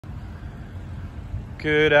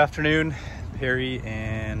Good afternoon, Perry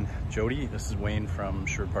and Jody. This is Wayne from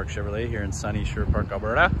Sherwood Park Chevrolet here in sunny Sherwood Park,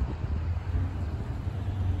 Alberta.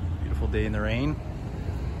 Beautiful day in the rain.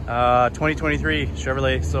 2023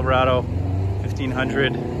 Chevrolet Silverado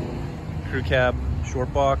 1500 Crew Cab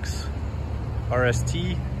Short Box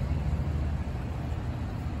RST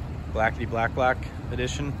Blackety Black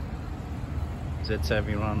Edition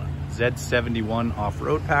Z71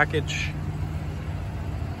 off-road package.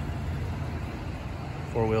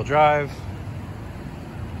 4-wheel drive,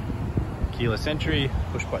 keyless entry,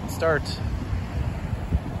 push button start,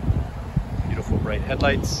 beautiful bright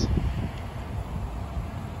headlights,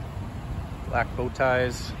 black bow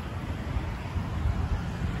ties,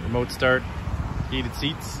 remote start, heated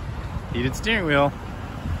seats, heated steering wheel,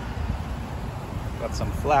 got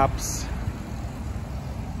some flaps,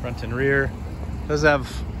 front and rear. Does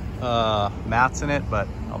have mats in it, but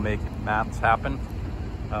I'll make mats happen.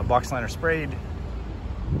 Box liner sprayed.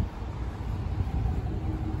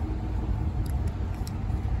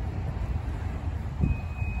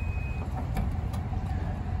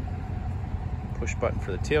 Push button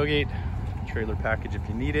for the tailgate, trailer package if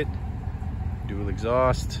you need it, dual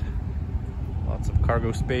exhaust, lots of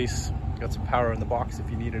cargo space, got some power in the box if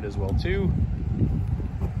you need it as well too.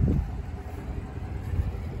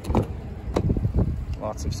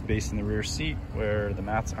 Lots of space in the rear seat where the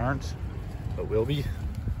mats aren't, but will be.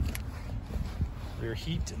 Rear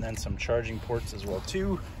heat, and then some charging ports as well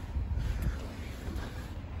too.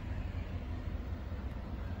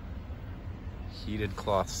 Heated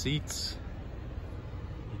cloth seats.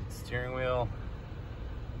 Steering wheel,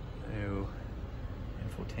 new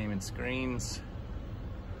infotainment screens,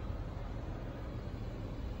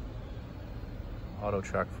 auto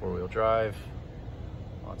track 4-wheel drive,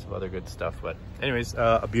 lots of other good stuff. But anyways,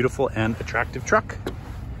 a beautiful and attractive truck.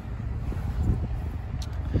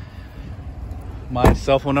 My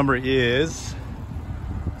cell phone number is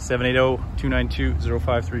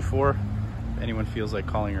 780-292-0534 if anyone feels like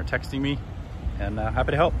calling or texting me, and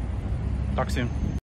happy to help. Talk soon.